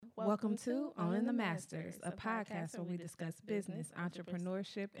Welcome to Owning the Masters, a podcast where we discuss business,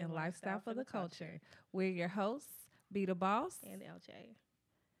 entrepreneurship, and lifestyle for the culture. We're your hosts, B the Boss and L.J.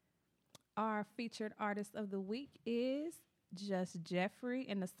 Our featured artist of the week is Just Jeffrey,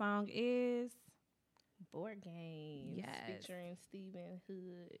 and the song is Board Games, yes, featuring Stephen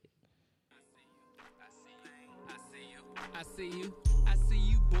Hood. I see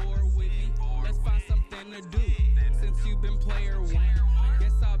you bored with me. Let's find something to do. Since you've been player one,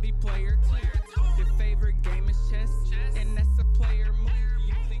 guess I'll be player two. Your favorite game is chess, and that's a player move.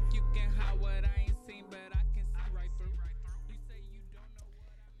 You think you can hide what I ain't seen, but I can see right through. You say you don't know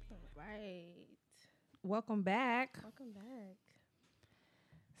what I mean. Right. Welcome back. Welcome back.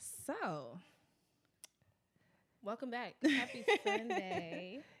 So, welcome back. Happy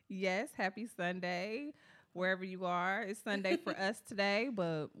Sunday. Yes, happy Sunday. Wherever you are, it's Sunday for us today,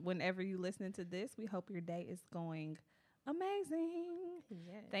 but whenever you listening to this, we hope your day is going amazing.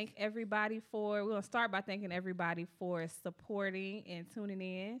 Yes. We're going to start by thanking everybody for supporting and tuning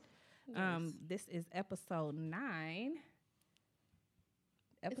in. Yes. This is episode 9.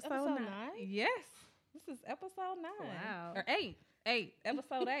 Episode 9? Yes. This is episode 9. Wow. Or 8.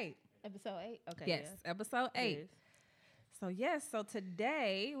 Episode 8. Episode 8? Okay. Yes, yeah. episode 8. Yes. So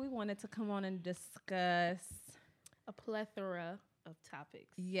today we wanted to come on and discuss a plethora of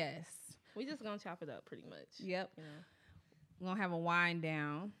topics. Yes. We just going to chop it up pretty much. Yep. You know? We're going to have a wine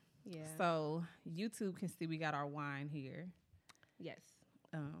down. Yeah. So YouTube can see we got our wine here. Yes.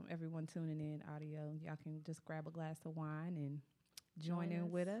 Everyone tuning in audio, y'all can just grab a glass of wine and join in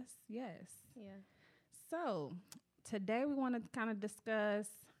with us. Yes. Yeah. So today we want to kind of discuss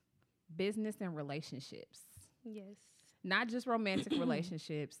business and relationships. Yes. Not just romantic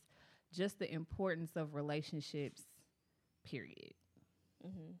relationships, just the importance of relationships, period.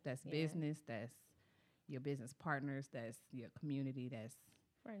 Mm-hmm. That's business, that's your business partners, that's your community, that's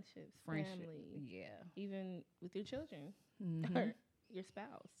friendships, friendship. Family. Yeah. Even with your children or your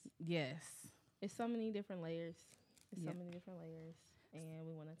spouse. Yes. It's so many different layers. And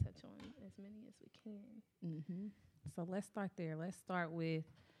we want to touch on as many as we can. Mm-hmm. So let's start there. Let's start with,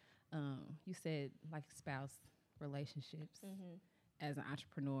 you said like spouse relationships as an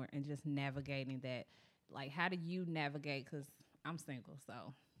entrepreneur and just navigating that. Like, how do you navigate? Because I'm single,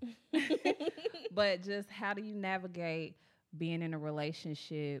 so. But just how do you navigate being in a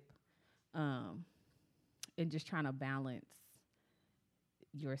relationship and just trying to balance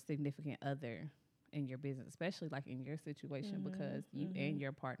your significant other in your business, especially like in your situation because you and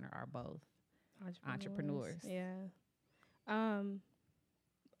your partner are both entrepreneurs. Yeah. I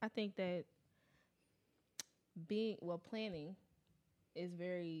think that planning is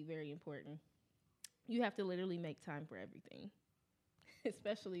very, very important. You have to literally make time for everything,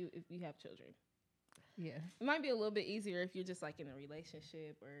 especially if you have children. Yeah. It might be a little bit easier if you're just like in a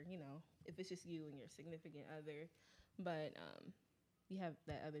relationship or, if it's just you and your significant other. But you have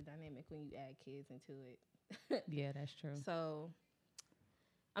that other dynamic when you add kids into it. Yeah, that's true. So,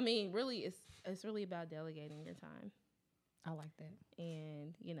 I mean, really, it's really about delegating your time. I like that.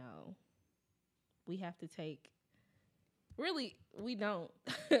 And, we have to really, we don't,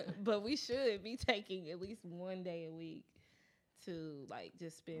 but we should be taking at least one day a week to, like,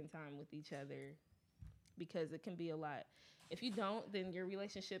 just spend time with each other because it can be a lot. If you don't, then your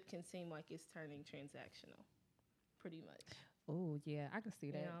relationship can seem like it's turning transactional, pretty much. Oh, yeah, I can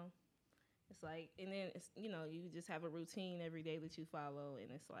see that. It's like, and then, it's, you just have a routine every day that you follow,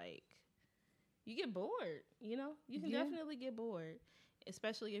 and it's like, you get bored, You can definitely get bored,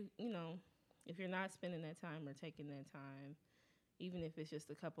 especially if, if you're not spending that time or taking that time, even if it's just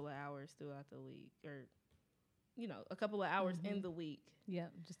a couple of hours throughout the week or, a couple of hours in the week. Yeah,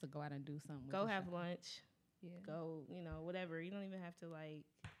 just to go out and do something. Go have lunch. Yeah. Go, whatever. You don't even have to, like,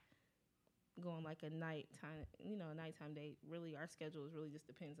 go on, like, a nighttime date. Really, our schedules really just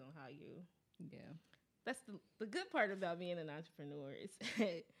depends on how you. Yeah. That's the good part about being an entrepreneur is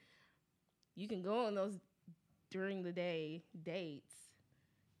that you can go on those during the day dates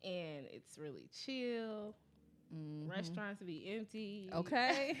and it's really chill. Restaurants be empty.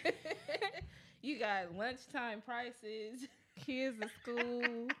 Okay. You got lunchtime prices. Kids at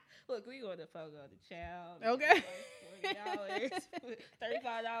school. Look, we going to Fogo the Child. Okay. Like $40,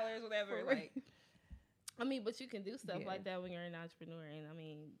 $35, whatever. Like, I mean, but you can do stuff like that when you're an entrepreneur. And I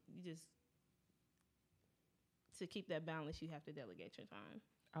mean, to keep that balance, you have to delegate your time.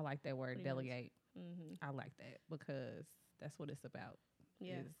 I like that word, pretty delegate. Mm-hmm. I like that because that's what it's about.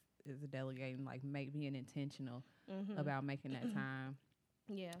 Yeah. Is delegating, like being intentional about making that time.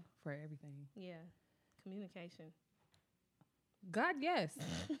 Yeah. For everything. Yeah. Communication. God, yes.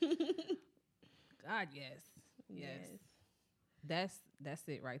 God, yes. Yes. That's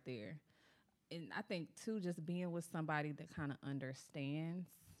it right there. And I think too, just being with somebody that kind of understands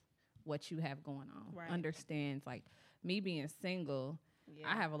what you have going on, Right. understands, like me being single, Yeah.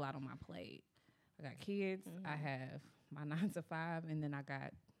 I have a lot on my plate. I got kids, I have my 9 to 5, and then I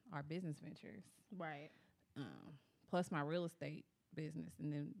got our business ventures, Right. plus my real estate business,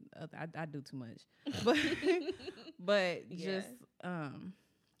 and then I do too much, but Yeah. just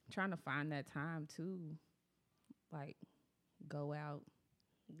trying to find that time to like go out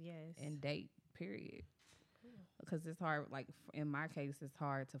Yes. and date. Period. Because it's hard. Like in my case, it's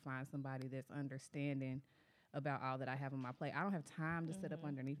hard to find somebody that's understanding about all that I have on my plate. I don't have time to sit up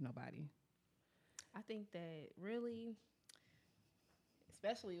underneath nobody. I think that really,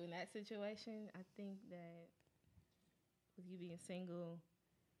 especially in that situation, I think that with you being single,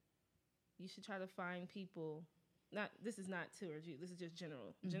 you should try to find people. This is not towards you. This is just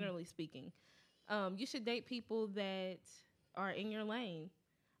generally speaking. You should date people that are in your lane.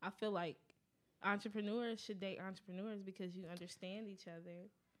 I feel like entrepreneurs should date entrepreneurs because you understand each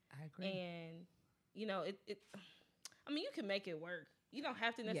other. I agree. And you know, I mean, you can make it work. You don't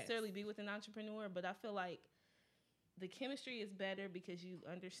have to necessarily be with an entrepreneur, but I feel like the chemistry is better because you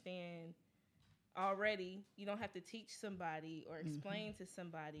understand already. You don't have to teach somebody or explain to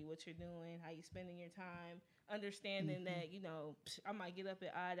somebody what you're doing, how you're spending your time, understanding that, you know, I might get up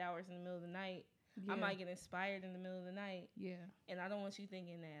at odd hours in the middle of the night. Yeah. I might get inspired in the middle of the night. Yeah. And I don't want you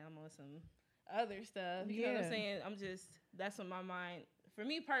thinking that I'm on some other stuff. You know what I'm saying? That's what my mind, for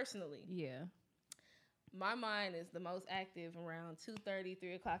me personally. Yeah. My mind is the most active around 2:30,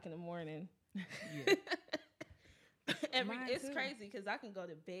 3 o'clock in the morning. Yeah. It's crazy because I can go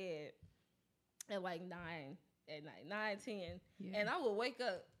to bed at like 9 at night, 9, 10. And I will wake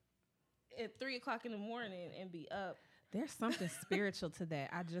up at 3 o'clock in the morning and be up. There's something spiritual to that.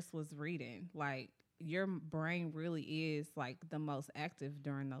 I just was reading. Like, your brain really is like the most active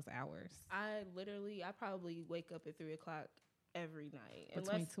during those hours. I probably wake up at 3 o'clock every night.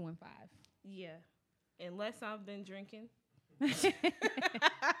 Between 2 and 5. Yeah. Unless I've been drinking.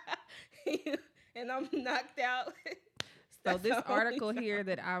 And I'm knocked out. So this article here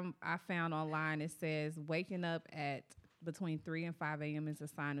that I found online, it says waking up at between 3 and 5 a.m. is a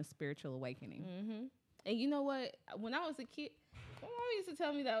sign of spiritual awakening. Mm-hmm. And you know what? When I was a kid, my mom used to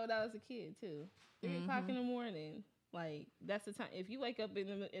tell me that when I was a kid too. 3 o'clock in the morning. Like, that's the time. If you wake up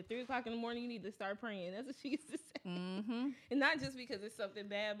at 3 o'clock in the morning, you need to start praying. That's what she used to say. Mm-hmm. And not just because it's something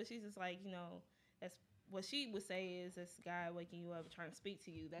bad, but she's just like, you know, that's what she would say is this guy waking you up trying to speak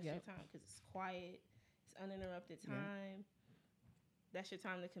to you. That's your time because it's quiet. It's uninterrupted time. That's your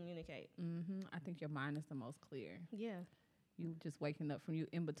time to communicate. Mm-hmm. I think your mind is the most clear. Yeah. You just waking up from you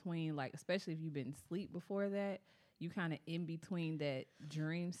in between, like, especially if you've been asleep before that, you kind of in between that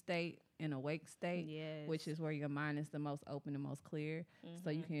dream state and awake state, which is where your mind is the most open and most clear. So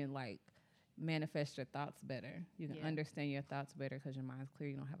you can, like, manifest your thoughts better. You can understand your thoughts better because your mind's clear.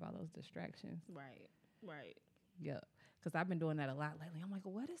 You don't have all those distractions. Right. Yep. Because I've been doing that a lot lately. I'm like,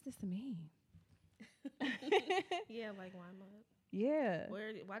 what does this mean? Yeah, like, why am I? Yeah.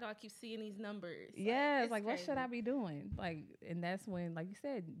 Why do I keep seeing these numbers? Yeah, it's like what should I be doing? Like, and that's when, like you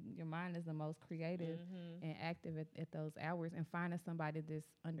said, your mind is the most creative and active at those hours, and finding somebody that's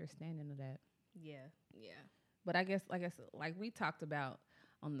understanding of that. Yeah. But I guess, like we talked about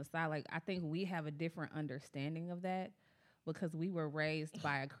on the side, like I think we have a different understanding of that because we were raised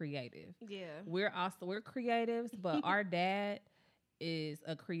by a creative. Yeah. We're creatives, but our dad is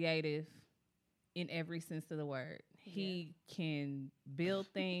a creative in every sense of the word. He can build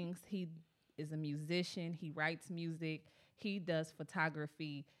things. He is a musician. He writes music. He does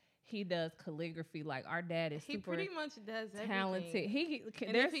photography. He does calligraphy. Like, our dad is super pretty much does talented.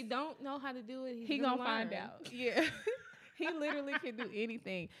 And if he don't know how to do it, he gonna find out. Yeah. He literally can do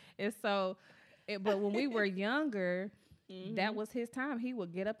anything. And so, but when we were younger, that was his time. He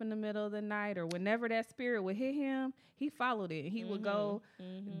would get up in the middle of the night, or whenever that spirit would hit him, he followed it. He would go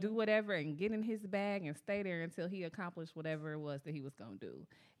do whatever and get in his bag and stay there until he accomplished whatever it was that he was going to do.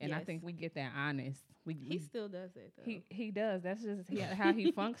 And I think we get that honest. He still does it, though. He does. That's just how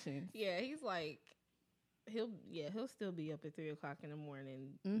he functions. Yeah, he's like, he'll still be up at 3 o'clock in the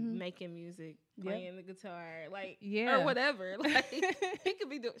morning making music, playing the guitar, like, or whatever. Like, he could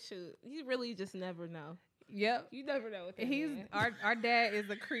be doing, you really just never know. Yep. You never know what our dad is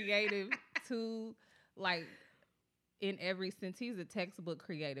a creative too, like, in every sense. He's a textbook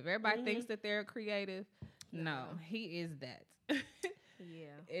creative. Everybody thinks that they're creative. No, he is that.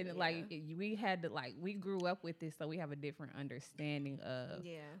 Yeah. And like, we had to, like, we grew up with this, so we have a different understanding of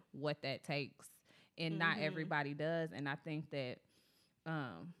what that takes. And not everybody does. And I think that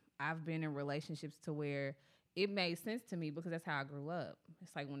I've been in relationships to where it made sense to me because that's how I grew up.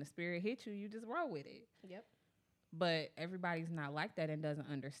 It's like when the spirit hits you, you just roll with it. Yep. But everybody's not like that and doesn't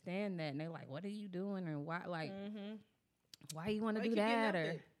understand that. And they're like, what are you doing? And why, like, why you want to do that?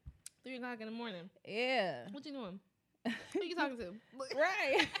 Or 3 o'clock in the morning. Yeah. What you doing? Who you talking to?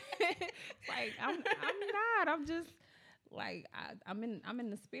 Right. Like, I'm not. I'm just like, I'm in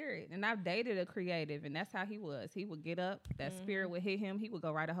the spirit. And I've dated a creative, and that's how he was. He would get up, that spirit would hit him. He would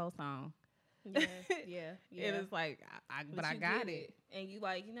go write a whole song. Yeah. And it's like, but I got it. And you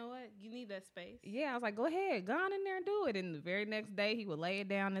like, you know what? You need that space. Yeah, I was like, go ahead, go on in there and do it. And the very next day, he would lay it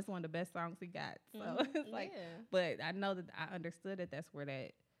down. It's one of the best songs he got. So it's like, but I know that I understood that that's where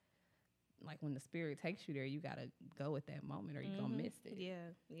that, like when the spirit takes you there, you got to go at that moment or you're going to miss it.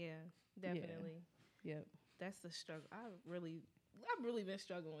 Yeah, definitely. Yeah. Yep. That's the struggle. I've really been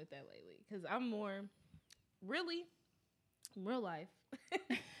struggling with that lately because I'm more, really, in real life,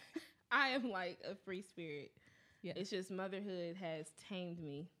 I am like a free spirit. Yeah. It's just motherhood has tamed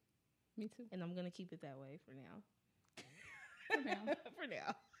me. Me too. And I'm going to keep it that way for now. For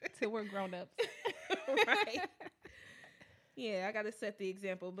now. Till we're grown ups. Right. Yeah, I got to set the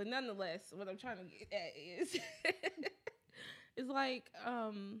example. But nonetheless, what I'm trying to get at is, it's like,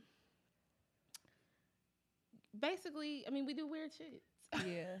 basically, I mean, we do weird shit.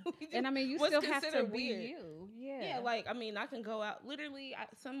 Yeah. And I mean, you still have to be you. Yeah. Yeah, like, I mean, I can go out. Literally,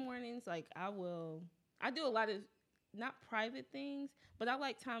 some mornings, like, I do a lot of, not private things, but I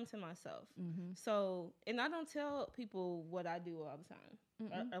like time to myself. So, and I don't tell people what I do all the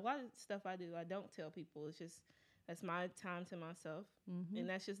time. A lot of stuff I do, I don't tell people. It's just, that's my time to myself. And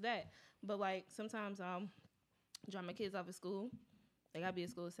that's just that. But, like, sometimes I'll drop my kids off at school. Like, I'll be at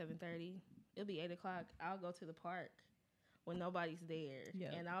school at 7:30. It'll be 8 o'clock. I'll go to the park when nobody's there.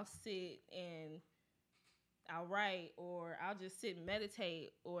 Yep. And I'll sit and I'll write, or I'll just sit and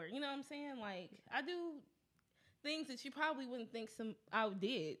meditate, or, you know what I'm saying? Like, I do things that you probably wouldn't think I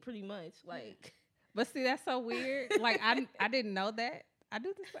did, pretty much. Like, but see, that's so weird. Like, I didn't know that. I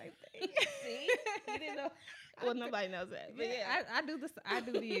do the same thing. See? You didn't know? Well, nobody knows that. But yeah. I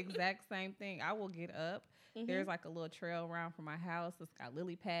do the exact same thing. I will get up. There's like a little trail around from my house. It's got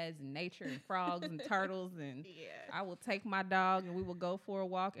lily pads and nature and frogs and turtles. And I will take my dog and we will go for a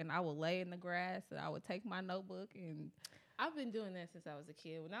walk, and I will lay in the grass and I would take my notebook. And I've been doing that since I was a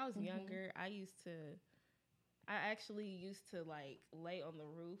kid. When I was younger, I actually used to like lay on the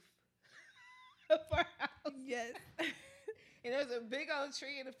roof of our house. Yes. And there was a big old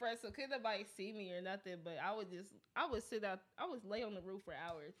tree in the front, so couldn't nobody see me or nothing. But I would lay on the roof for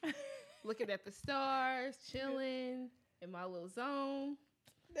hours, looking at the stars, chilling in my little zone.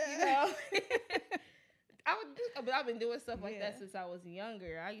 You know, but I've been doing stuff like that since I was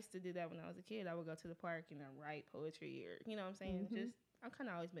younger. I used to do that when I was a kid. I would go to the park and write poetry, or, you know what I'm saying? Just, I've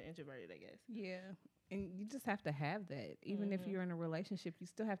kind of always been introverted, I guess. Yeah. And you just have to have that. Even if you're in a relationship, you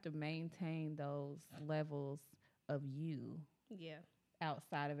still have to maintain those levels of you. Yeah.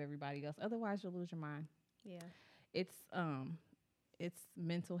 Outside of everybody else. Otherwise you'll lose your mind. Yeah. It's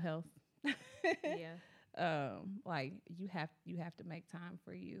mental health. Yeah. Like you have to make time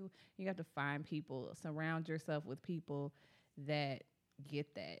for you. You have to find people, surround yourself with people that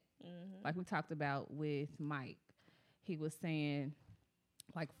get that. Like we talked about with Mike. He was saying,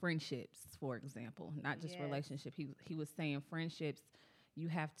 like, friendships, for example, not just relationship. He was saying friendships, you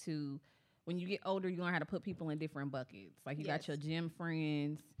have to, when you get older, you learn how to put people in different buckets. Like, you got your gym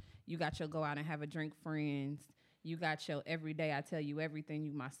friends, you got your go out and have a drink friends, you got your everyday I tell you everything,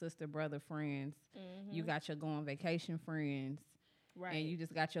 you my sister, brother friends, you got your go on vacation friends, right? And you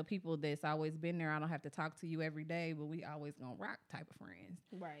just got your people that's always been there. I don't have to talk to you every day, but we always gonna rock type of friends,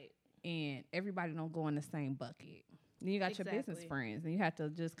 right? And everybody don't go in the same bucket. Then you got your business friends, and you have to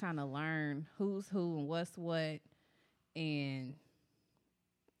just kind of learn who's who and what's what, and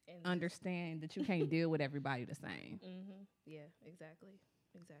understand that you can't deal with everybody the same. Yeah, exactly.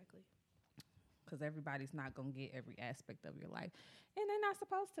 Because everybody's not going to get every aspect of your life. And they're not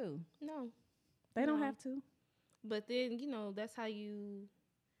supposed to. No. They don't have to. But then, you know, that's how you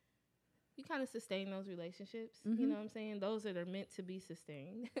kind of sustain those relationships. You know what I'm saying? Those that are meant to be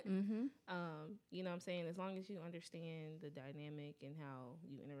sustained. You know what I'm saying? As long as you understand the dynamic and how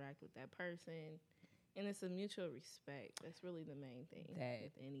you interact with that person. And it's a mutual respect. That's really the main thing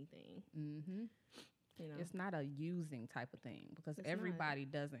with anything. You know? It's not a using type of thing, because everybody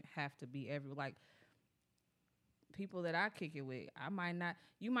doesn't have to be like people that I kick it with.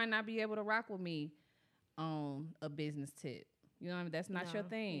 You might not be able to rock with me on a business tip. You know what I mean? That's not your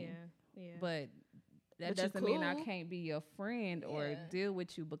thing. Yeah. But that doesn't mean I can't be your friend or deal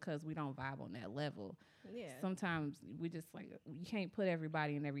with you because we don't vibe on that level. Yeah. Sometimes we just like, you can't put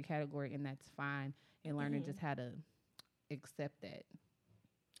everybody in every category, and that's fine. and learning just how to accept that.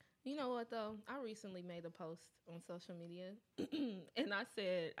 You know what though? I recently made a post on social media, and I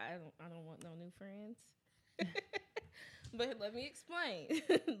said I don't want no new friends. But let me explain.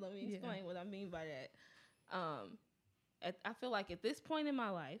 Let me explain what I mean by that. I feel like at this point in my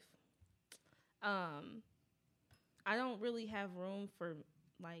life, I don't really have room for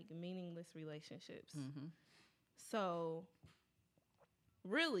like meaningless relationships. So,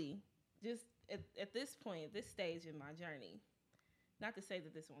 really, just at this point, at this stage in my journey, not to say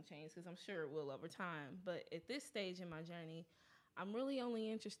that this won't change because I'm sure it will over time, but at this stage in my journey, I'm really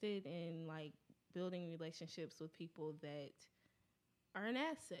only interested in like building relationships with people that are an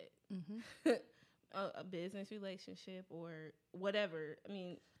asset, a business relationship or whatever. I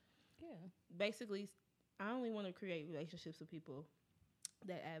mean, basically, I only want to create relationships with people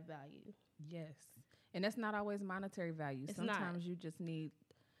that add value. Yes. And that's not always monetary value. Sometimes you just need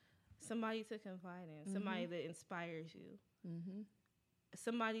somebody to confide in, somebody that inspires you,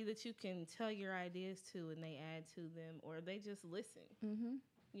 somebody that you can tell your ideas to and they add to them, or they just listen.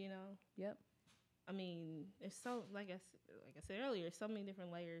 You know. Yep. I mean, it's so like I said earlier, so many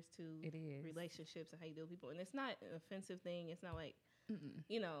different layers to relationships and how you deal with people, and it's not an offensive thing. It's not like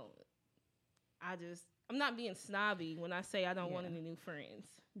you know. I'm not being snobby when I say I don't want any new friends.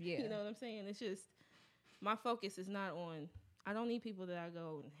 Yeah. You know what I'm saying? It's just my focus is not on. I don't need people that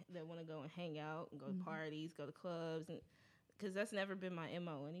that want to go and hang out and go to parties, go to clubs, and because that's never been my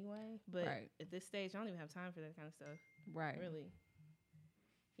MO anyway. But at this stage, I don't even have time for that kind of stuff. Right. Really.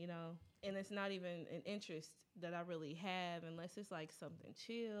 You know, and it's not even an interest that I really have unless it's like something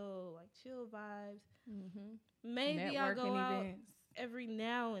chill, like chill vibes. Maybe I'll go out every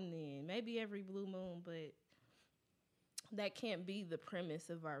now and then, maybe every blue moon, but that can't be the premise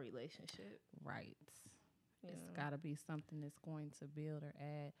of our relationship. Right. It's got to be something that's going to build or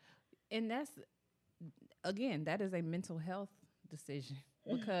add. And that's, again, that is a mental health decision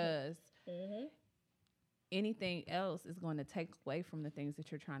because anything else is going to take away from the things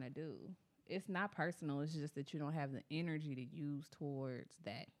that you're trying to do. It's not personal. It's just that you don't have the energy to use towards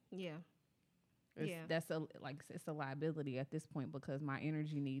that. Yeah. That's it's a liability at this point because my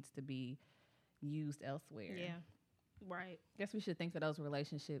energy needs to be used elsewhere. Yeah. Right. Guess we should think of those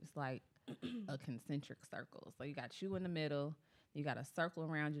relationships like a concentric circle. So you got you in the middle, you got a circle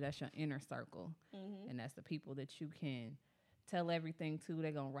around you, that's your inner circle. And that's the people that you can tell everything to.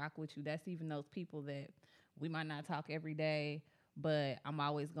 They're going to rock with you. That's even those people that we might not talk every day, but I'm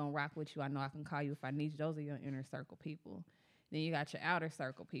always going to rock with you. I know I can call you if I need you. Those are your inner circle people. Then you got your outer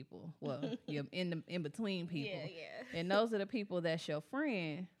circle people. Well, your in between people. Yeah. And those are the people that's your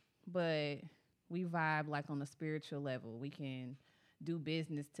friend, but we vibe like on a spiritual level. We can do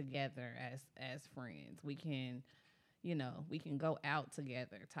business together as friends. We can, we can go out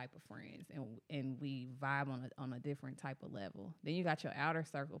together type of friends, and we vibe on a different type of level. Then you got your outer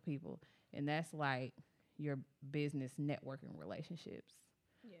circle people, and that's like your business networking relationships.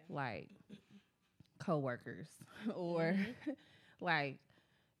 Yeah. Like coworkers or like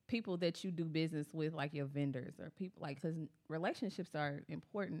people that you do business with, like your vendors or people like, because relationships are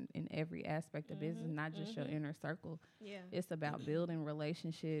important in every aspect of business, not just your inner circle. Yeah, it's about building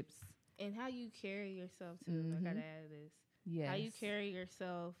relationships and how you carry yourself too. I gotta add this. Yeah, how you carry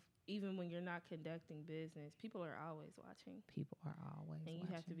yourself even when you're not conducting business. People are always watching. People are always and you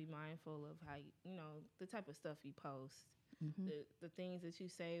watching. have to be mindful of how you know the type of stuff you post. The things that you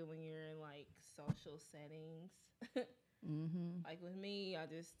say when you're in like social settings. Like with me,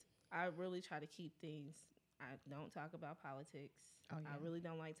 I really try to keep things. I don't talk about politics. Oh, yeah. I really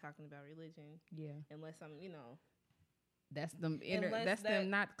don't like talking about religion. Yeah, unless I'm, that's them inner. That's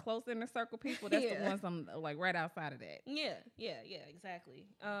them not close inner circle people. That's the ones I'm like right outside of that. Yeah, exactly.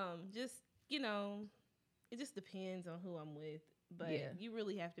 Just it just depends on who I'm with. But you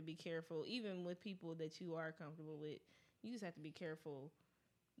really have to be careful, even with people that you are comfortable with. You just have to be careful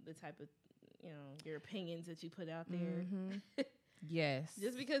the type of, your opinions that you put out there. Yes.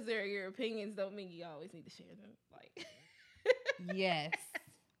 Just because they're your opinions don't mean you always need to share them. Like, yes.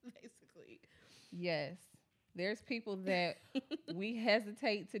 Basically. Yes. There's people that we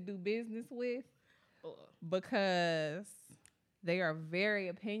hesitate to do business with because they are very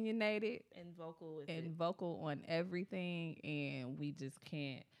opinionated and vocal vocal on everything, and we just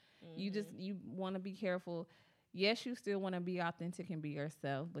can't. You want to be careful. Yes, you still want to be authentic and be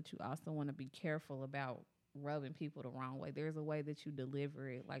yourself, but you also want to be careful about rubbing people the wrong way. There's a way that you deliver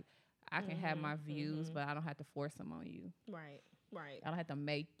it. Like, I can have my views, but I don't have to force them on you. Right. I don't have to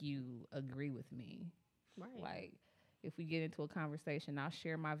make you agree with me. Right. Like, if we get into a conversation, I'll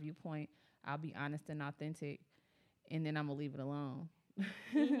share my viewpoint. I'll be honest and authentic, and then I'm going to leave it alone.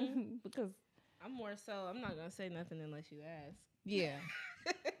 Because I'm more so. I'm not gonna say nothing unless you ask. Yeah.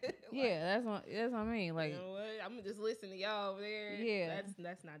 Yeah, that's what I mean. Like, you know what? I'm gonna just listen to y'all over there. Yeah,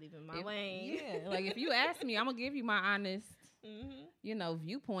 that's not even my lane. Yeah, like if you ask me, I'm gonna give you my honest,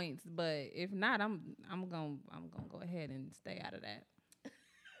 viewpoints. But if not, I'm gonna go ahead and stay out of that.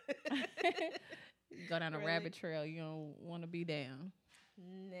 Go down a rabbit trail you don't want to be down.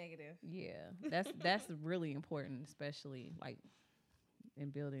 Negative. Yeah, that's really important, especially like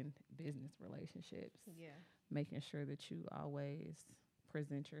in building business relationships. Yeah, making sure that you always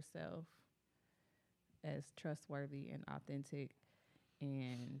present yourself as trustworthy and authentic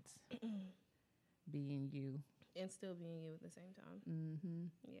and being you. And still being you at the same time. Mm-hmm.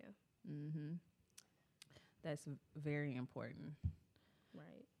 Yeah. Mm-hmm. That's very important.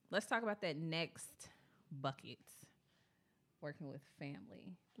 Right. Let's talk about that next bucket. Working with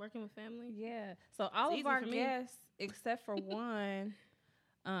family. Working with family? Yeah. So all of our guests, except for one,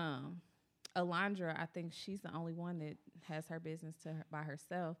 Alondra, I think she's the only one that has her business by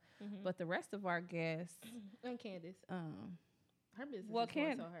herself. Mm-hmm. But the rest of our guests, and Candace, her business is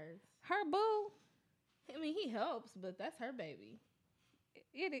also hers. Her boo. I mean, he helps, but that's her baby.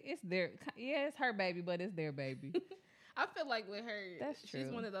 It's their, it's her baby, but it's their baby. I feel like with her, that's true.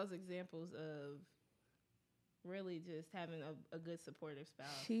 She's one of those examples of really just having a good supportive spouse.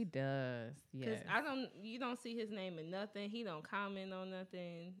 She does, yeah. Because you don't see his name in nothing. He don't comment on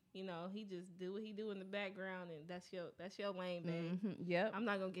nothing. You know, he just do what he do in the background, and that's your lane, babe. Mm-hmm. Yep. I'm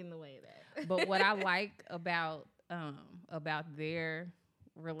not gonna get in the way of that. But what I like about their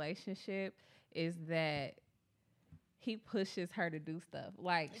relationship is that he pushes her to do stuff.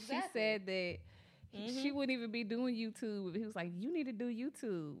 Like She said that. She wouldn't even be doing YouTube. He was like, "You need to do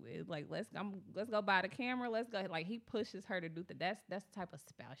YouTube. It's like, let's go buy the camera. Let's go." Like he pushes her to do that. That's the type of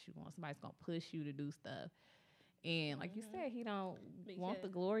spouse you want. Somebody's gonna push you to do stuff. And like you said, he don't want the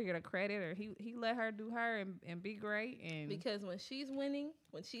glory or the credit, or he let her do her and be great. And because when she's winning,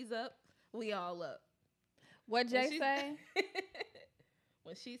 when she's up, we all up. What Jay say?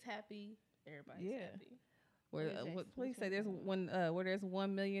 When she's happy, everybody's happy. Please say there's one. Where there's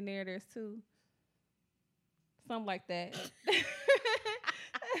one millionaire, there's two. Something like that.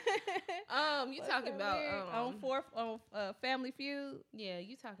 You talking about on Family Feud? Yeah,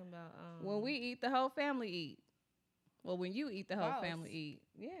 you talking about when we eat, the whole family eat. Well, when you eat, the whole family eat.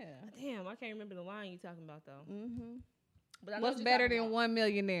 Yeah. Damn, I can't remember the line you talking about though. Mm-hmm. But I know what's better than one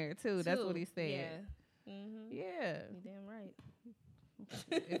millionaire too? That's what he said. Yeah. Mm-hmm. Yeah. You damn right.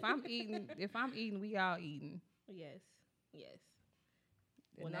 if I'm eating, we all eating. Yes.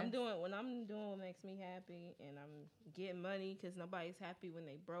 When I'm doing what makes me happy, and I'm getting money, because nobody's happy when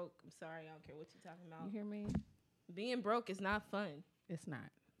they broke. I'm sorry, I don't care what you're talking about. You hear me? Being broke is not fun. It's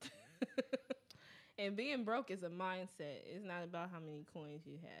not. And being broke is a mindset. It's not about how many coins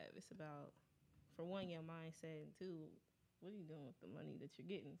you have. It's about, for one, your mindset, and two, what are you doing with the money that you're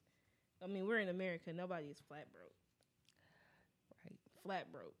getting? I mean, we're in America. Nobody is flat broke. Right.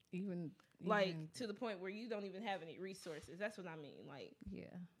 Flat broke. Even to the point where you don't even have any resources. That's what I mean. Like,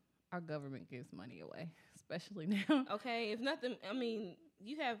 yeah, our government gives money away, especially now. Okay, if nothing, I mean,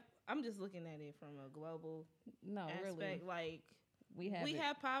 I'm just looking at it from a global aspect. Really. Like, we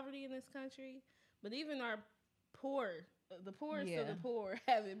have poverty in this country, but even our the poorest of the poor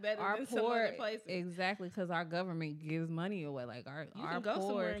have it better than some other places. Exactly, because our government gives money away. Like our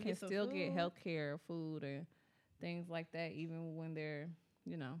poor can still get health care, food, and things like that, even when they're,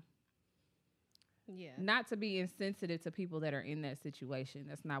 Yeah. Not to be insensitive to people that are in that situation.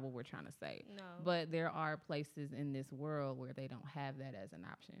 That's not what we're trying to say. No. But there are places in this world where they don't have that as an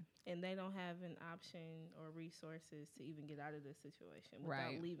option. And they don't have an option or resources to even get out of this situation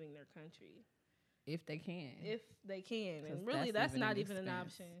without leaving their country. If they can. And really, that's not even an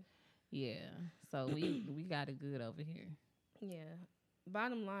option. Yeah. So we got it good over here. Yeah.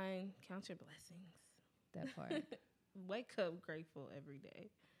 Bottom line, count your blessings. That part. Wake up grateful every day.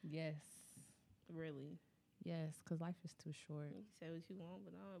 Yes. Really. Yes, because life is too short. You say what you want,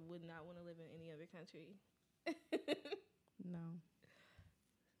 but I would not want to live in any other country. No.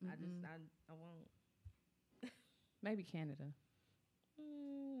 I won't. Maybe Canada.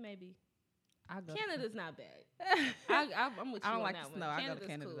 Maybe. I'll go. Canada's not bad. I'm with you I don't on like that the snow. one. I go to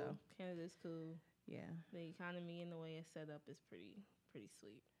Canada cool. though. Canada's cool. Yeah. The economy and the way it's set up is pretty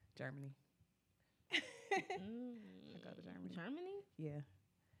sweet. Germany. I go to Germany. Germany? Yeah.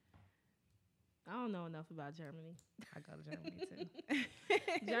 I don't know enough about Germany. I go to Germany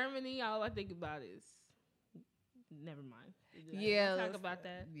too. Germany, all I think about is, never mind. Yeah. Talk about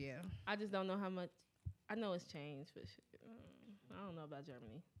that. Yeah. I just don't know how much. I know it's changed, but I don't know about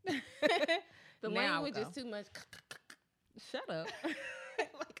Germany. The language is too much. Shut up.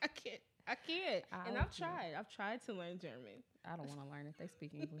 Like, I can't. And I've tried. I've tried to learn German. I don't want to learn it. They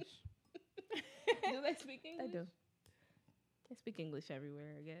speak English. Do they speak English? They do. They speak English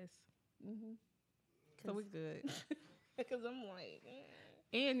everywhere, I guess. Mm-hmm. So we're good. Because I'm like...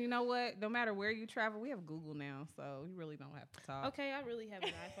 And you know what? No matter where you travel, we have Google now, so you really don't have to talk. Okay, I really have an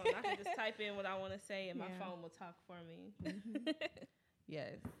iPhone. I can just type in what I want to say, and my phone will talk for me. Mm-hmm.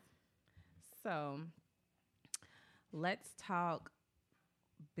 Yes. So let's talk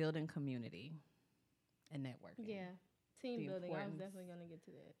building community and networking. Yeah, team building. I was definitely going to get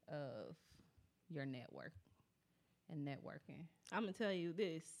to that. Of your network and networking. I'm going to tell you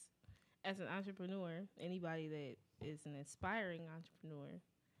this. As an entrepreneur, anybody that is an aspiring entrepreneur,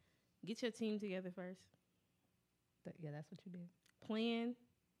 get your team together first. Yeah, that's what you did. Plan.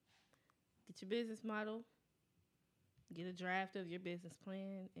 Get your business model. Get a draft of your business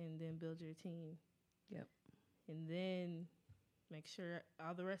plan, and then build your team. Yep. And then make sure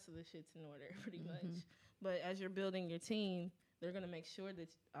all the rest of the shit's in order, pretty much. But as you're building your team, they're gonna make sure that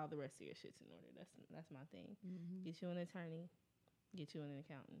all the rest of your shit's in order. That's my thing. Get you an attorney. Get you an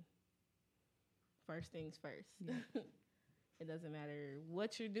accountant. First things first. Yeah. It doesn't matter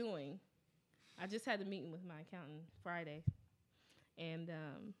what you're doing. I just had a meeting with my accountant Friday, and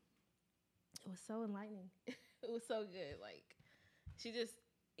it was so enlightening. It was so good. Like,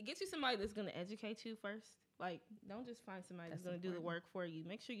 it gets you somebody that's going to educate you first. Like, don't just find somebody that's going to do the work for you.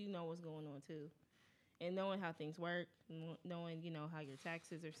 Make sure you know what's going on, too. And knowing how things work, knowing, how your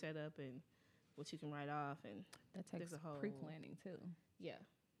taxes are set up and what you can write off. And that takes pre-planning, too. Yeah.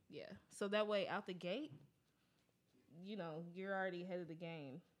 Yeah. So that way, out the gate, you're already ahead of the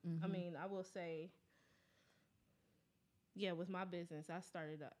game. I mean, I will say, yeah, with my business,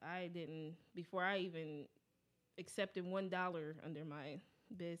 before I even accepted $1 under my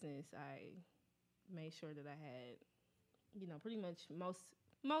business, I made sure that I had, pretty much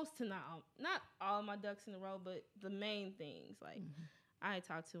most to not all my ducks in a row, but the main things. Like, I had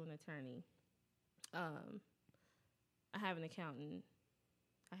talked to an attorney. I have an accountant.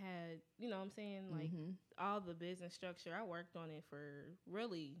 I had, what I'm saying, like, all the business structure. I worked on it for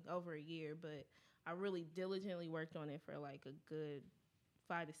really over a year, but I really diligently worked on it for, like, a good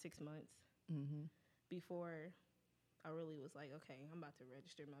 5 to 6 months before I really was like, okay, I'm about to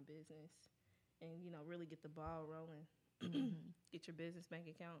register my business and, really get the ball rolling. Get your business bank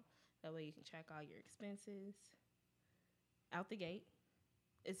account. That way you can track all your expenses out the gate.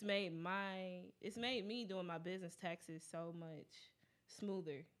 It's made me doing my business taxes so much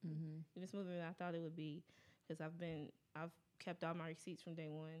smoother, even smoother than I thought it would be, because I've kept all my receipts from day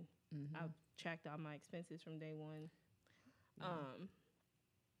one. I've tracked all my expenses from day one.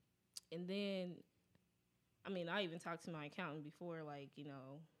 And then, I mean, I even talked to my accountant before, like,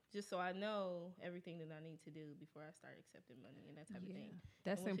 just so I know everything that I need to do before I start accepting money and that type of thing.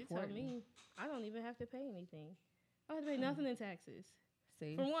 That's important. She told me I don't even have to pay anything. I don't have to pay nothing in taxes.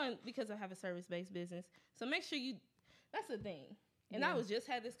 See? For one, because I have a service-based business. So make sure that's the thing. And I just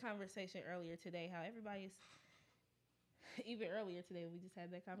had this conversation earlier today, how everybody's, even earlier today, we just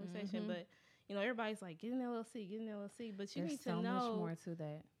had that conversation, but, everybody's like, get an LLC, but you need to know. There's so much more to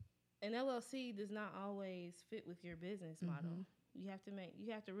that. An LLC does not always fit with your business model. You have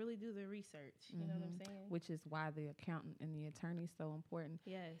to really do the research. You know what I'm saying? Which is why the accountant and the attorney is so important.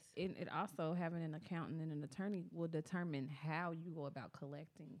 Yes. It also, having an accountant and an attorney will determine how you go about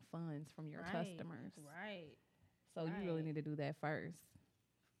collecting funds from your customers. Right. So you really need to do that first.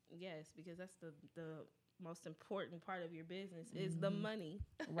 Yes, because that's the most important part of your business is the money.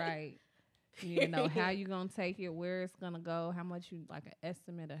 Right. You need to know how you're going to take it, where it's going to go, how much like an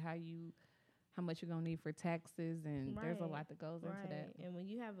estimate of how much you're going to need for taxes, and there's a lot that goes into that. And when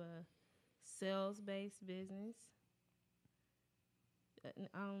you have a sales-based business,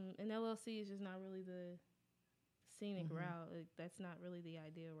 an LLC is just not really the scenic route. Like, that's not really the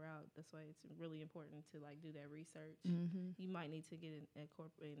ideal route. That's why it's really important to, like, do that research. You might need to get an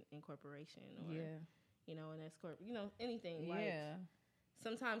incorporation or, an S corp, anything. Yeah. Like,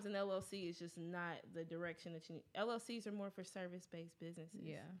 sometimes an LLC is just not the direction that you need. LLCs are more for service-based businesses.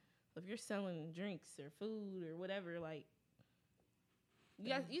 Yeah. If you're selling drinks or food or whatever, like,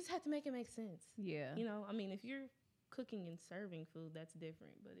 you just have to make it make sense. Yeah. I mean, if you're cooking and serving food, that's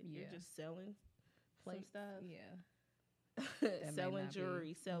different. But if you're just selling some stuff, selling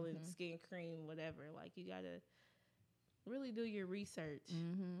jewelry, selling skin cream, whatever, like, you got to really do your research.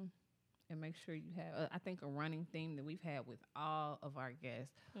 And make sure you have, I think, a running theme that we've had with all of our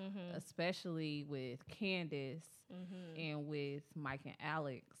guests, especially with Candace and with Mike and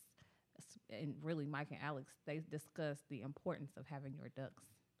Alex. And really, Mike and Alex, they discussed the importance of having your ducks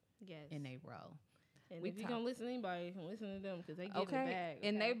in a row. And if you're going to listen to anybody, listen to them because they get it back.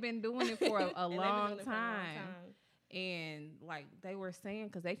 And they've been doing it for a long For a long time. And like they were saying,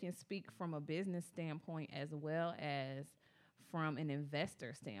 because they can speak from a business standpoint as well as from an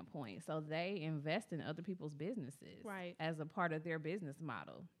investor standpoint. So they invest in other people's businesses as a part of their business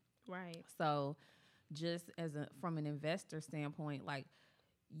model. Right. So just from an investor standpoint, like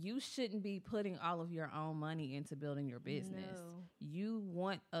you shouldn't be putting all of your own money into building your business. No. You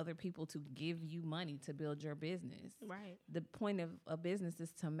want other people to give you money to build your business. Right. The point of a business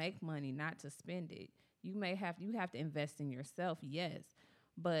is to make money, not to spend it. You have to invest in yourself, yes,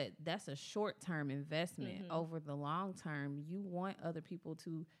 but that's a short-term investment. Over the long term, you want other people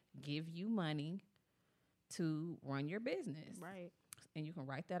to give you money to run your business. Right. And you can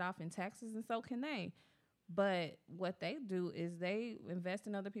write that off in taxes, and so can they. But what they do is they invest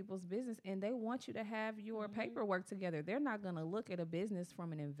in other people's business, and they want you to have your paperwork together. They're not going to look at a business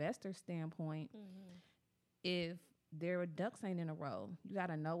from an investor standpoint if their ducks ain't in a row. You got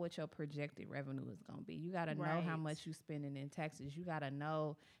to know what your projected revenue is going to be. You got to know how much you spending in taxes. You got to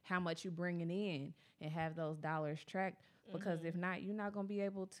know how much you bringing in and have those dollars tracked, because if not, you're not going to be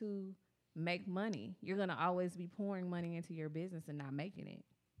able to make money. You're going to always be pouring money into your business and not making it.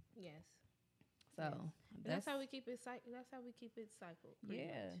 Yes. So that's how we keep it that's how we keep it cycled. Much.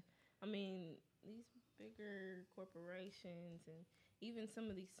 I mean, these bigger corporations and even some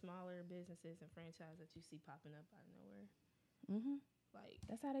of these smaller businesses and franchises that you see popping up out of nowhere. Like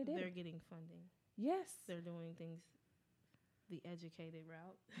that's how they do. They're getting funding. Yes. They're doing things the educated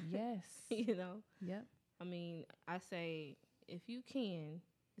route. Yes. You know? Yep. I mean, I say if you can,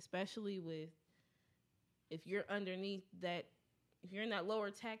 especially if you're underneath that, if you're in that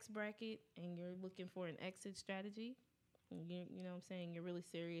lower tax bracket and you're looking for an exit strategy, you know what I'm saying, you're really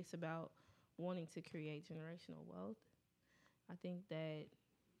serious about wanting to create generational wealth, I think that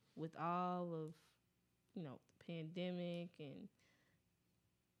with all of, the pandemic, and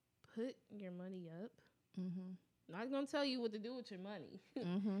put your money up. I'm not going to tell you what to do with your money,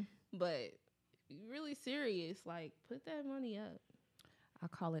 but if you're really serious, like, put that money up. I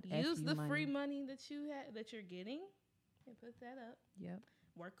call it use the money. Free money that you're getting, and put that up. Yep.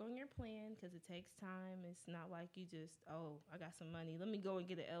 Work on your plan, because it takes time. It's not like you just, I got some money, let me go and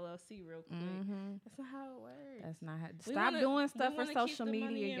get an LLC real quick. That's not how it works. That's not how. Stop doing stuff for social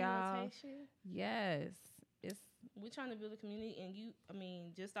media, y'all. Rotation. Yes. We're trying to build a community,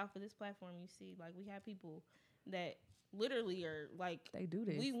 and just off of this platform, you see, like, we have people that literally are like, they do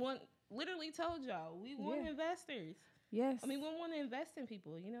this. Literally told y'all, we want investors. Yes. I mean, we want to invest in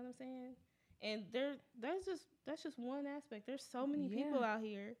people, you know what I'm saying? And that's just one aspect. There's so many people out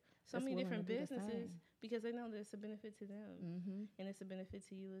here, so many different businesses, because they know that it's a benefit to them, and it's a benefit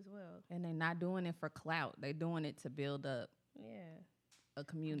to you as well. And they're not doing it for clout. They're doing it to build up a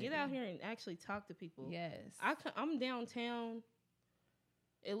community. Get out here and actually talk to people. Yes. I'm downtown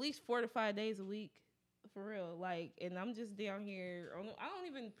at least 4 to 5 days a week, for real. Like, and I'm just down here.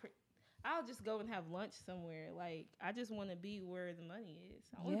 I'll just go and have lunch somewhere. Like, I just want to be where the money is.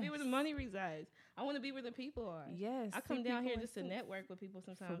 I want to be where the money resides. I want to be where the people are. Yes. I come down here just to network with people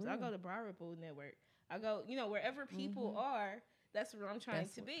sometimes. I go to Broad Ripple Network. I go, wherever people are, that's where I'm trying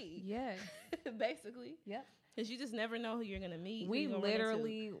to be. Yeah. Basically. Yep. Because you just never know who you're going to meet. We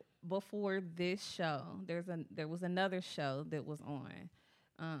literally, before this show, there was another show that was on.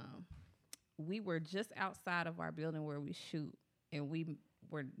 We were just outside of our building where we shoot, and we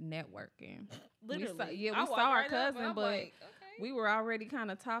were networking. Literally. We saw our cousin, but we were already kind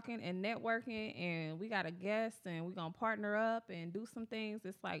of talking and networking, and we got a guest, and we're going to partner up and do some things.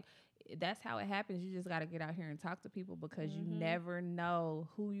 It's like, that's how it happens. You just got to get out here and talk to people, because you never know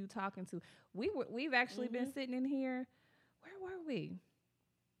who you talking to. We've actually been sitting in here. Where were we?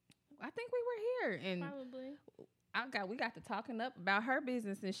 I think we were here, and probably we got to talking up about her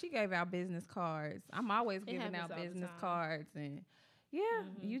business, and she gave out business cards. I'm always giving out business cards, and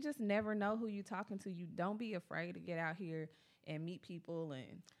you just never know who you talking to. You don't be afraid to get out here and meet people,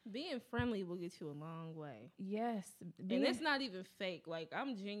 and being friendly will get you a long way. Yes. And it's not even fake. Like,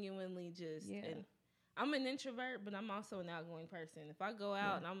 I'm genuinely just, and I'm an introvert, but I'm also an outgoing person. If I go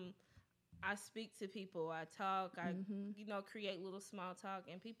out and I speak to people, I talk, I create little small talk,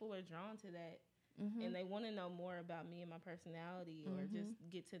 and people are drawn to that. And they want to know more about me and my personality, or just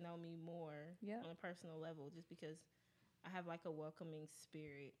get to know me more on a personal level, just because I have like a welcoming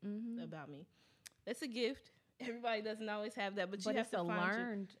spirit about me. That's a gift. Everybody doesn't always have that, but you have to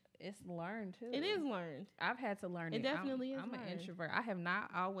find It's learned too. It is learned. I've had to learn it. It definitely is. I'm an introvert. I have not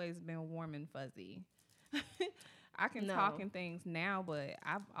always been warm and fuzzy. I can talk in things now, but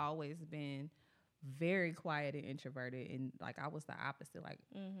I've always been very quiet and introverted, and like I was the opposite. Like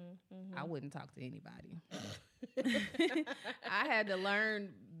I wouldn't talk to anybody. I had to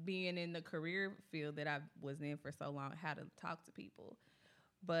learn, being in the career field that I was in for so long, how to talk to people.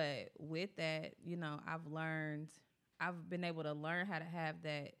 But with that, you know, I've been able to learn how to have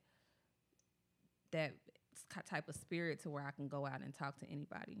that type of spirit to where I can go out and talk to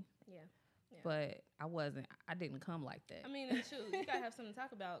anybody. Yeah. But I didn't come like that. I mean, shoot, you gotta have something to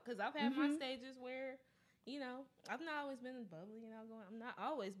talk about. Because I've had my stages where, you know, I've not always been bubbly and outgoing. I'm not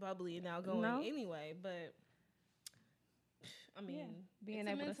always bubbly and outgoing anyway. But I mean, being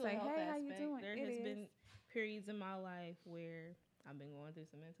able to say, "Hey, how you doing?" There has been periods in my life where I've been going through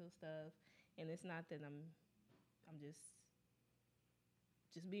some mental stuff, and it's not that I'm just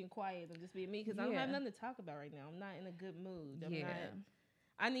being quiet. I'm just being me because I don't have nothing to talk about right now. I'm not in a good mood.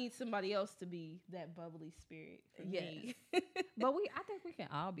 I need somebody else to be that bubbly spirit for me. But I think we can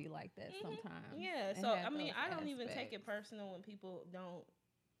all be like that sometimes. Yeah. So I mean, I don't even take it personal when people don't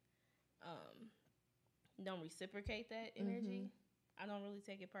reciprocate that energy. I don't really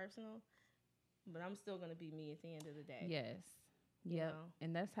take it personal, but I'm still gonna be me at the end of the day. Yes. Yeah,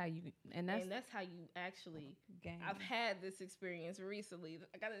 and that's how you actually gain. I've had this experience recently.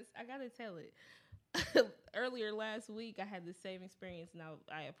 I gotta tell it. Earlier last week, I had the same experience, and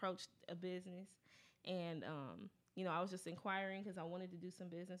I approached a business, and you know, I was just inquiring because I wanted to do some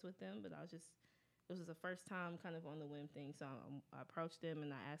business with them, but it was the first time kind of on the whim thing. So I approached them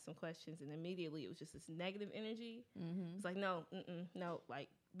and I asked some questions, and immediately it was just this negative energy. It's like no, like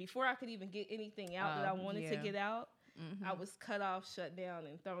before I could even get anything out that I wanted to get out. I was cut off, shut down,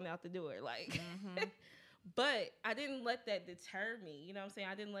 and thrown out the door. Like, but I didn't let that deter me. You know what I'm saying?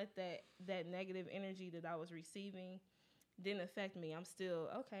 I didn't let that negative energy that I was receiving didn't affect me. I'm still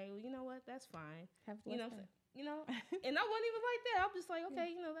okay. Well, you know what? That's fine. You know, and I wasn't even like that. I'm just like,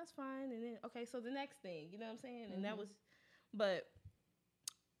 okay, you know, that's fine. And then okay, so the next thing, you know what I'm saying? And that was, but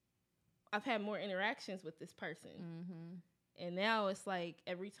I've had more interactions with this person. And now it's like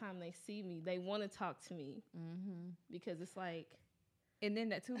every time they see me, they want to talk to me because it's like, and then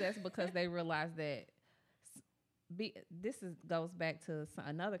that's because they realize that goes back to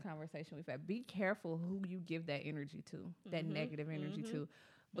another conversation we've had. Be careful who you give that energy to, that negative energy to,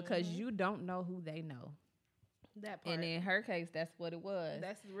 because you don't know who they know. That part. And in her case, that's what it was.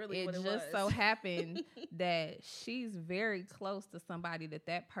 That's really what it was. It just so happened that she's very close to somebody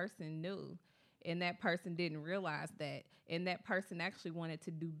that person knew. And that person didn't realize that. And that person actually wanted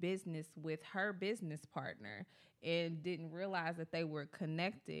to do business with her business partner and didn't realize that they were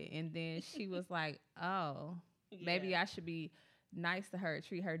connected. And then she was like, oh, maybe I should be nice to her,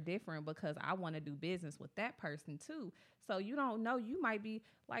 treat her different because I want to do business with that person too. So you don't know. You might be,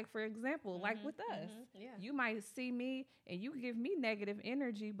 like, for example, like with us. You might see me and you give me negative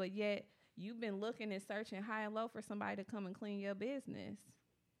energy, but yet you've been looking and searching high and low for somebody to come and clean your business.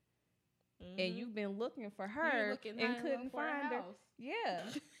 And you've been looking for her and couldn't find her. Yeah.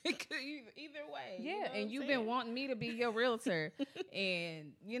 Either way. Yeah, you know and you've been wanting me to be your realtor.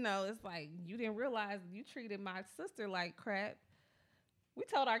 And, you know, it's like you didn't realize you treated my sister like crap. We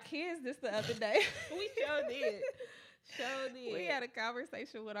told our kids this the other day. We sure did. We had a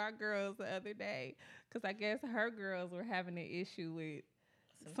conversation with our girls the other day because I guess her girls were having an issue with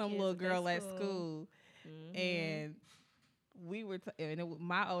some little girl at school. And we were,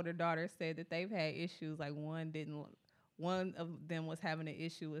 my older daughter said that they've had issues. Like one of them was having an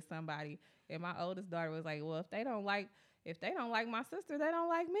issue with somebody, and my oldest daughter was like, "Well, if they don't like my sister, they don't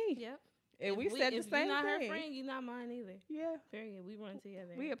like me." Yep. And we said the same thing. If you're not her friend, you're not mine either. Yeah. Period. We run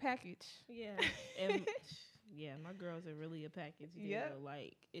together. We a package. Yeah. And yeah, my girls are really a package. Yeah.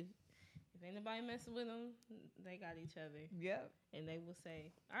 Like if anybody messing with them, they got each other. Yep. And they will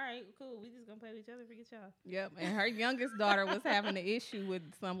say, all right, cool, we just gonna play with each other, forget y'all. Yep. And her youngest daughter was having an issue with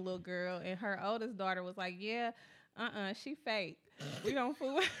some little girl, and her oldest daughter was like, yeah, she fake. We don't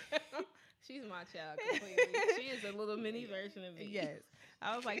fool with She's my child completely. She is a little mini version of me. Yes.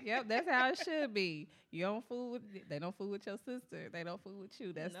 I was like, yep, that's how it should be. They don't fool with your sister. They don't fool with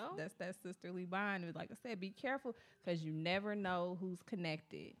you. That's that sisterly bond. Like I said, be careful because you never know who's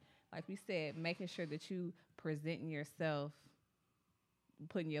connected. Like we said, making sure that you presenting yourself,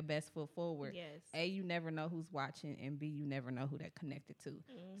 putting your best foot forward. Yes. A, you never know who's watching, and B, you never know who they're connected to.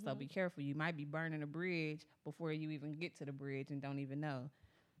 So be careful. You might be burning a bridge before you even get to the bridge and don't even know.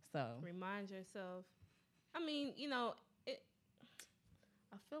 So remind yourself. I mean, you know,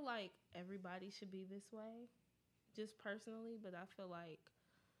 I feel like everybody should be this way, just personally, but I feel like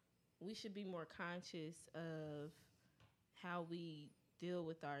we should be more conscious of how we deal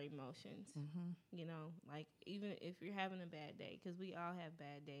with our emotions. You know, like even if you're having a bad day, because we all have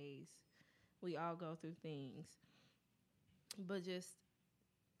bad days. We all go through things. But just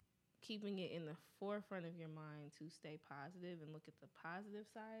keeping it in the forefront of your mind to stay positive and look at the positive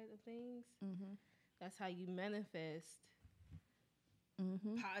side of things. Mm-hmm. That's how you manifest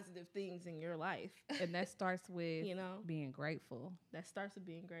positive things in your life. And that starts with, you know, being grateful. That starts with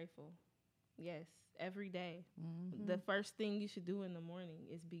being grateful. Yes, every day. Mm-hmm. The first thing you should do in the morning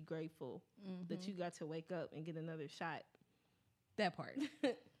is be grateful that you got to wake up and get another shot. That part.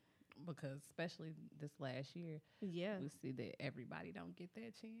 Because especially this last year, we see that everybody don't get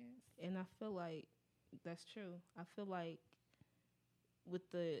that chance. And I feel like that's true. I feel like with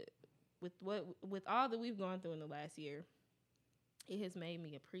all that we've gone through in the last year, it has made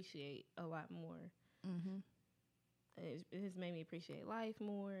me appreciate a lot more. Mm-hmm. It has made me appreciate life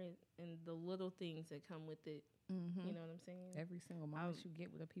more and the little things that come with it. Mm-hmm. You know what I'm saying? Every single moment you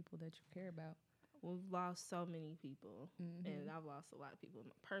get with the people that you care about. We've lost so many people, and I've lost a lot of people in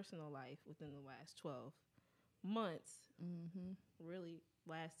my personal life within the last 12 months, really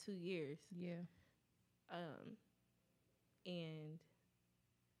last 2 years. Yeah. And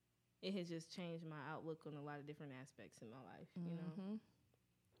it has just changed my outlook on a lot of different aspects in my life, you know?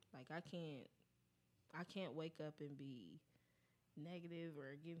 Like I can't wake up and be negative or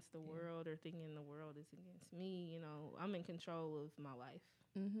against the world or thinking the world is against me. You know, I'm in control of my life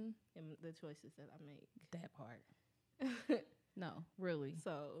and the choices that I make. That part. No, really.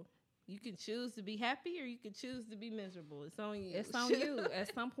 So you can choose to be happy or you can choose to be miserable. It's on you. It's on you.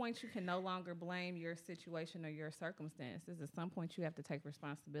 At some point, you can no longer blame your situation or your circumstances. At some point, you have to take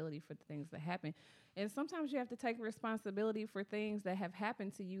responsibility for the things that happen. And sometimes you have to take responsibility for things that have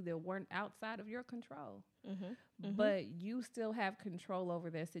happened to you that weren't outside of your control. But you still have control over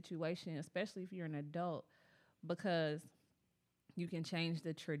that situation, especially if you're an adult, because you can change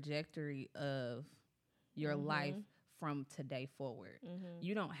the trajectory of your life from today forward.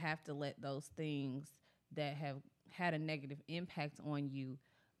 You don't have to let those things that have had a negative impact on you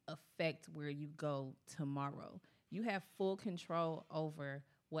affect where you go tomorrow. You have full control over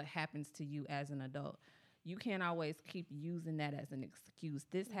what happens to you as an adult. You can't always keep using that as an excuse.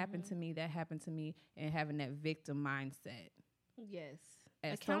 This happened to me, that happened to me, and having that victim mindset. Yes.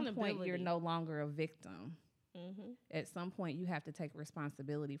 At some point, you're no longer a victim. At some point, you have to take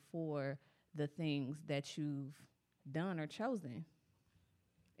responsibility for the things that you've done or chosen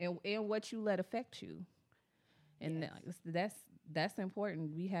and what you let affect you. And that's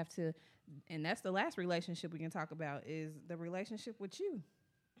important. We have to, and that's the last relationship we can talk about is the relationship with you.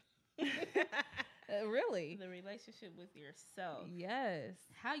 Really. The relationship with yourself. Yes.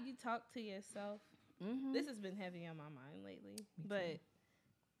 How you talk to yourself. This has been heavy on my mind lately. But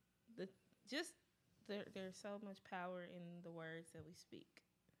there's so much power in the words that we speak.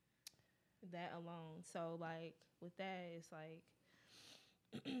 That alone. So like with that, it's like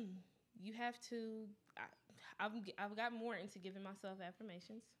you have to. I've got more into giving myself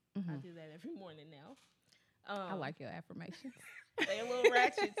affirmations. I do that every morning now. I like your affirmations. They're a little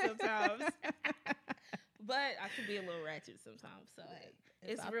ratchet sometimes, but I can be a little ratchet sometimes. So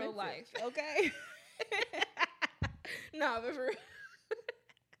it's real life, okay? No, but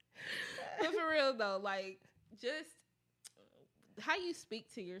for real though, like just how you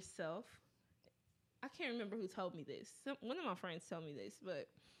speak to yourself. I can't remember who told me this. One of my friends told me this, but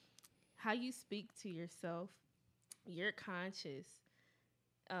how you speak to yourself, your conscious,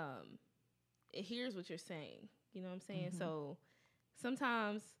 it hears what you're saying. You know what I'm saying? So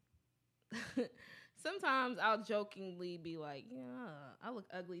sometimes I'll jokingly be like, yeah, I look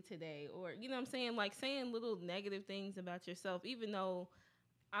ugly today. Or, you know what I'm saying? Like saying little negative things about yourself, even though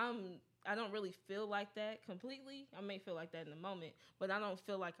I don't really feel like that completely. I may feel like that in the moment, but I don't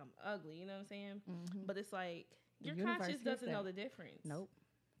feel like I'm ugly. You know what I'm saying? But it's like your conscience doesn't know the difference. Nope.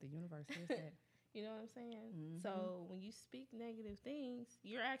 The universe hears that. You know what I'm saying? So when you speak negative things,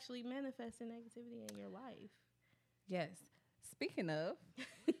 you're actually manifesting negativity in your life. Yes. Speaking of,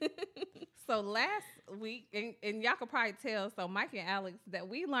 so last week, and y'all could probably tell, so Mike and Alex, that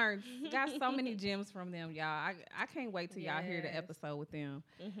we got so many gems from them, y'all. I can't wait till y'all hear the episode with them.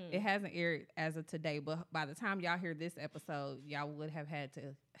 It hasn't aired as of today, but by the time y'all hear this episode, y'all would have had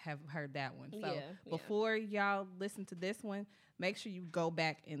to have heard that one. So before y'all listen to this one, make sure you go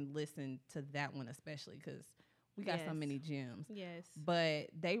back and listen to that one especially, because we got so many gems. Yes. But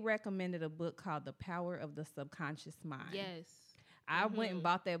they recommended a book called The Power of the Subconscious Mind. Yes. I went and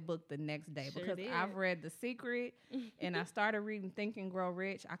bought that book the next day because I've read The Secret and I started reading Think and Grow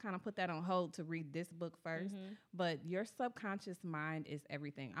Rich. I kind of put that on hold to read this book first. But your subconscious mind is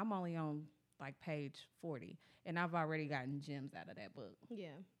everything. I'm only on like page 40 and I've already gotten gems out of that book. Yeah.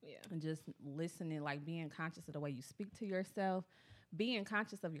 And just listening, like being conscious of the way you speak to yourself, being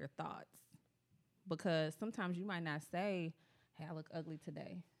conscious of your thoughts. because sometimes you might not say, hey, I look ugly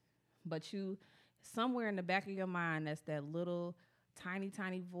today, but you, somewhere in the back of your mind, that's that little tiny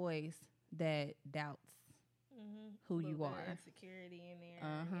voice that doubts who you are. Insecurity in there.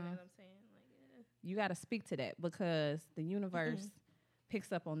 You know what I'm saying? Like, you got to speak to that, because the universe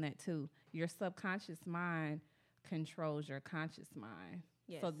picks up on that too. Your subconscious mind controls your conscious mind.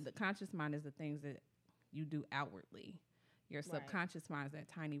 Yes. So the conscious mind is the things that you do outwardly. Your subconscious mind is that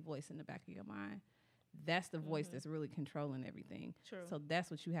tiny voice in the back of your mind. That's the voice that's really controlling everything. True. So that's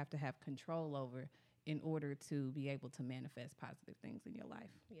what you have to have control over in order to be able to manifest positive things in your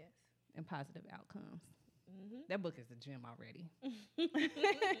life. Yes. And positive outcomes. That book is a gem already.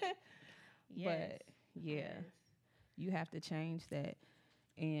 Yes. But yeah, you have to change that.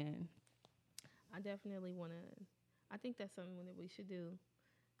 And I definitely want to, I think that's something that we should do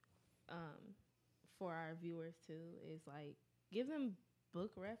for our viewers too, is like give them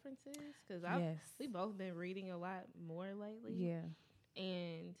book references, because we both been reading a lot more lately. Yeah.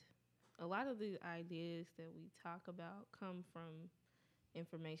 And a lot of the ideas that we talk about come from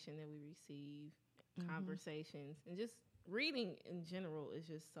information that we receive, conversations, and just reading in general is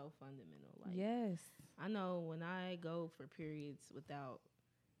just so fundamental. Like, yes. I know when I go for periods without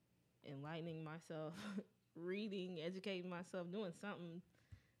enlightening myself, reading, educating myself, doing something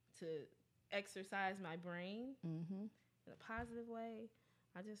to exercise my brain in a positive way,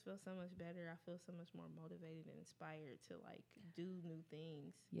 I just feel so much better. I feel so much more motivated and inspired to like do new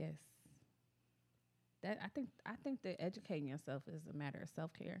things. Yes. That I think that educating yourself is a matter of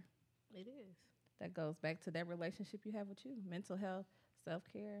self-care. It is. That goes back to that relationship you have with you, mental health,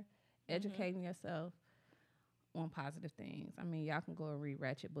 self-care, educating yourself on positive things. I mean, y'all can go and read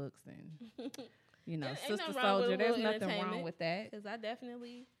ratchet books and, you know, Sister Soldier. There's nothing wrong with that. Because I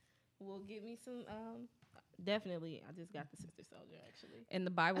definitely will get me some, definitely, I just got the Sister Soldier, actually. And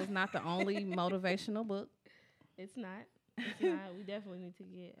the Bible's not the only motivational book. It's not. It's not. We definitely need to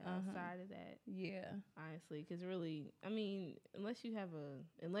get outside of that. Yeah. Honestly, because really, I mean, unless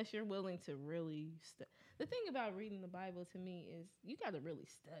you're willing to really, the thing about reading the Bible to me is you got to really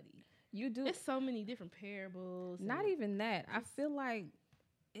study. You do. There's so many different parables. Not even that. I feel like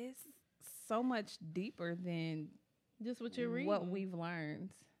it's so much deeper than just what you're reading. What we've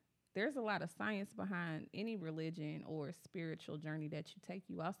learned. There's a lot of science behind any religion or spiritual journey that you take.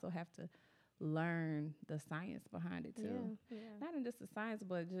 You also have to learn the science behind it too. Yeah. Not in just the science,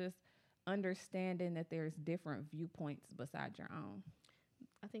 but just understanding that there's different viewpoints besides your own.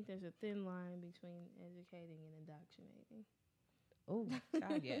 I think there's a thin line between educating and indoctrinating. Oh,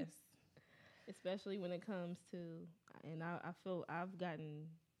 God, yes. Especially when it comes to, and I feel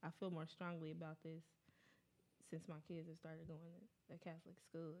more strongly about this since my kids have started going to a Catholic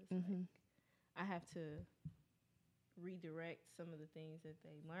school. It's like I have to redirect some of the things that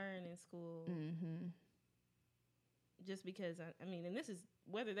they learn in school. Just because I mean, and this is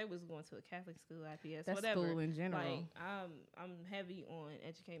whether they was going to a Catholic school, IPS, that's whatever. School in general. Like I'm heavy on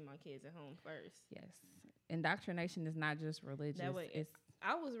educating my kids at home first. Yes, indoctrination is not just religious. That way,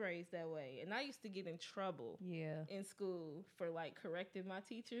 I was raised that way, and I used to get in trouble. Yeah. In school for like correcting my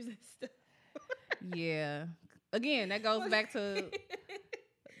teachers and stuff. Yeah. Again, that goes back to.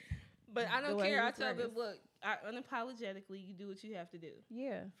 But I don't care. I tell them, look, unapologetically, you do what you have to do.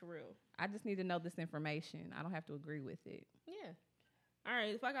 Yeah. For real. I just need to know this information. I don't have to agree with it. Yeah. All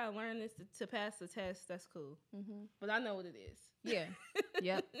right. If I got to learn this to pass the test, that's cool. But I know what it is. Yeah.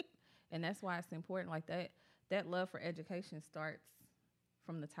 Yep. And that's why it's important. Like that love for education starts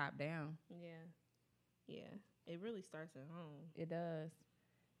from the top down. Yeah. Yeah. It really starts at home. It does.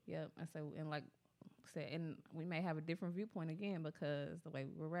 Yep. And so, and like I said, and we may have a different viewpoint again because the way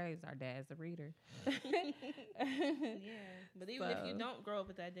we were raised, our dad's a reader. Yeah. But even if you don't grow up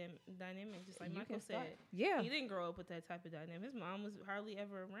with that dynamic, just like Michael said, he didn't grow up with that type of dynamic. His mom was hardly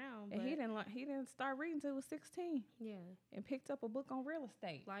ever around. And he didn't start reading until he was 16. Yeah. And picked up a book on real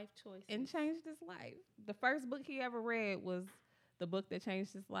estate. Life choices. And changed his life. The first book he ever read was the book that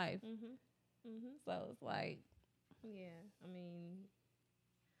changed his life. So it's like. Yeah. I mean,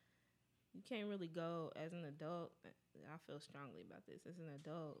 you can't really go as an adult. I feel strongly about this. As an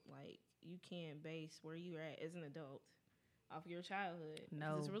adult, like, you can't base where you're at as an adult off your childhood.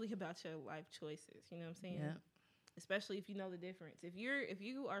 No. It's really about your life choices. You know what I'm saying? Yeah. Especially if you know the difference. If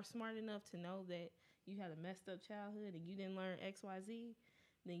you are smart enough to know that you had a messed up childhood and you didn't learn XYZ,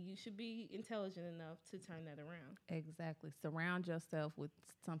 then you should be intelligent enough to turn that around. Exactly. Surround yourself with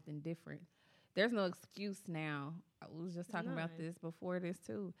something different. There's no excuse now. I was just talking about this before this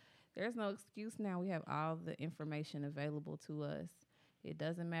too. There's no excuse now. We have all the information available to us. It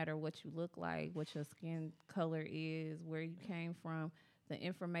doesn't matter what you look like, what your skin color is, where you came from. the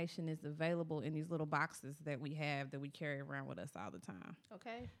information is available in these little boxes that we have that we carry around with us all the time.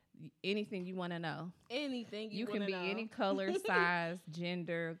 Okay. Anything you want to know. Anything you can be any color, size,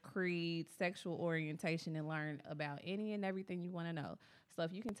 gender, creed, sexual orientation, and learn about any and everything you want to know. So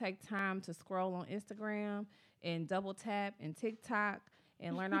if you can take time to scroll on Instagram and double tap and TikTok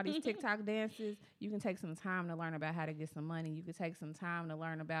and learn all these TikTok dances, you can take some time to learn about how to get some money. You can take some time to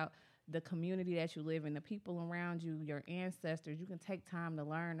learn about the community that you live in, the people around you, your ancestors. You can take time to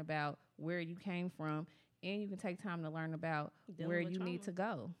learn about where you came from, and you can take time to learn about where you need to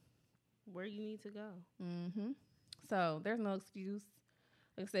go. Where you need to go. Mm-hmm. So there's no excuse.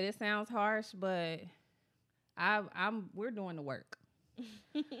 Like I said, it sounds harsh, but we're doing the work.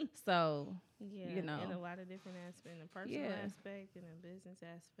 So yeah, you know, in a lot of different aspects, in a personal aspect, in a business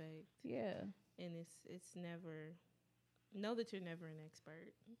aspect. Yeah, and it's never. Know that you're never an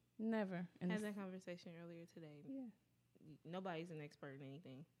expert. Never. And had that conversation earlier today. Yeah. Nobody's an expert in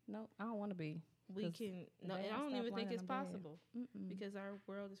anything. No, I don't want to be. We can. No, I don't even think it's possible because our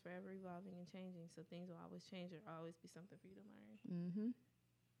world is forever evolving and changing. So things will always change. There'll always be something for you to learn. Mm-hmm.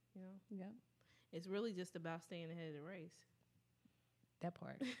 You know. Yep. It's really just about staying ahead of the race. That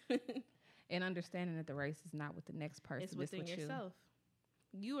part. And understanding that the race is not with the next person. It's within yourself.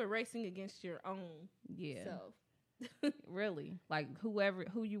 You are racing against your own self. Really, like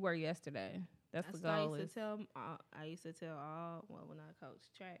who you were yesterday. That's the goal. I used to tell when I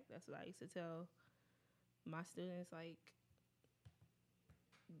coached track, that's what I used to tell my students. Like,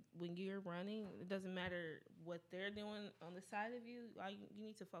 when you're running, it doesn't matter what they're doing on the side of you. You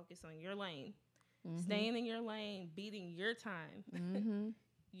need to focus on your lane, staying in your lane, beating your time. Mm-hmm.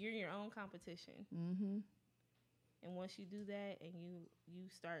 You're your own competition. Mm-hmm. And once you do that, and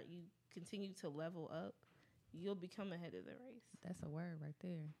you continue to level up, you'll become ahead of the race. That's a word right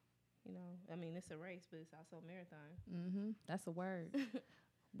there. You know, I mean, it's a race, but it's also a marathon. Mm-hmm. That's a word.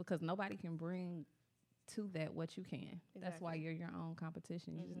 Because nobody can bring to that what you can. Exactly. That's why you're your own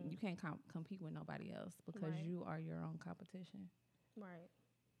competition. You can't compete with nobody else because you are your own competition. Right.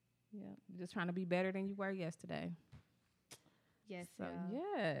 Yeah. You're just trying to be better than you were yesterday. Yes. So,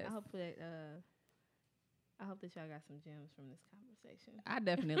 yes. I hope that y'all got some gems from this conversation. I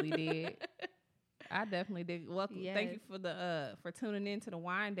definitely did. Welcome. Yes. Thank you for tuning in to the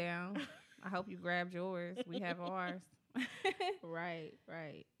wind down. I hope you grabbed yours. We have ours. Right.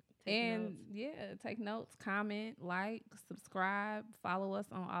 Take notes, comment, like, subscribe, follow us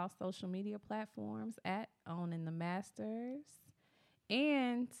on all social media platforms at Owning the Masters.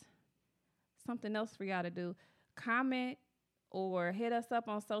 And something else for y'all to do, comment or hit us up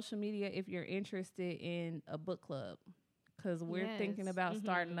on social media if you're interested in a book club, because we're thinking about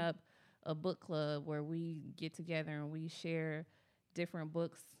starting up a book club where we get together and we share different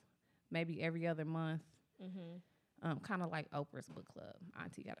books, maybe every other month. Mm-hmm. Kind of like Oprah's book club.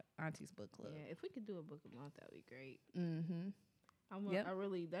 Auntie's book club. Yeah, if we could do a book a month, that would be great. Mm-hmm. I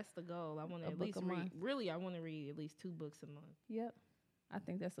really, that's the goal. I want to at least read. Really, I want to read at least 2 books a month. Yep. I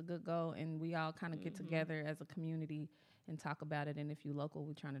think that's a good goal, and we all kind of get together as a community and talk about it. And if you're local,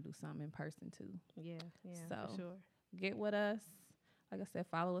 we're trying to do something in person too. Yeah, so for sure. Get with us. Like I said,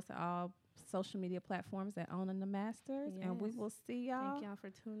 follow us at all social media platforms at Owning the Masters, and we will see y'all. Thank y'all for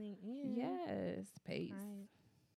tuning in. Yes, peace. All right.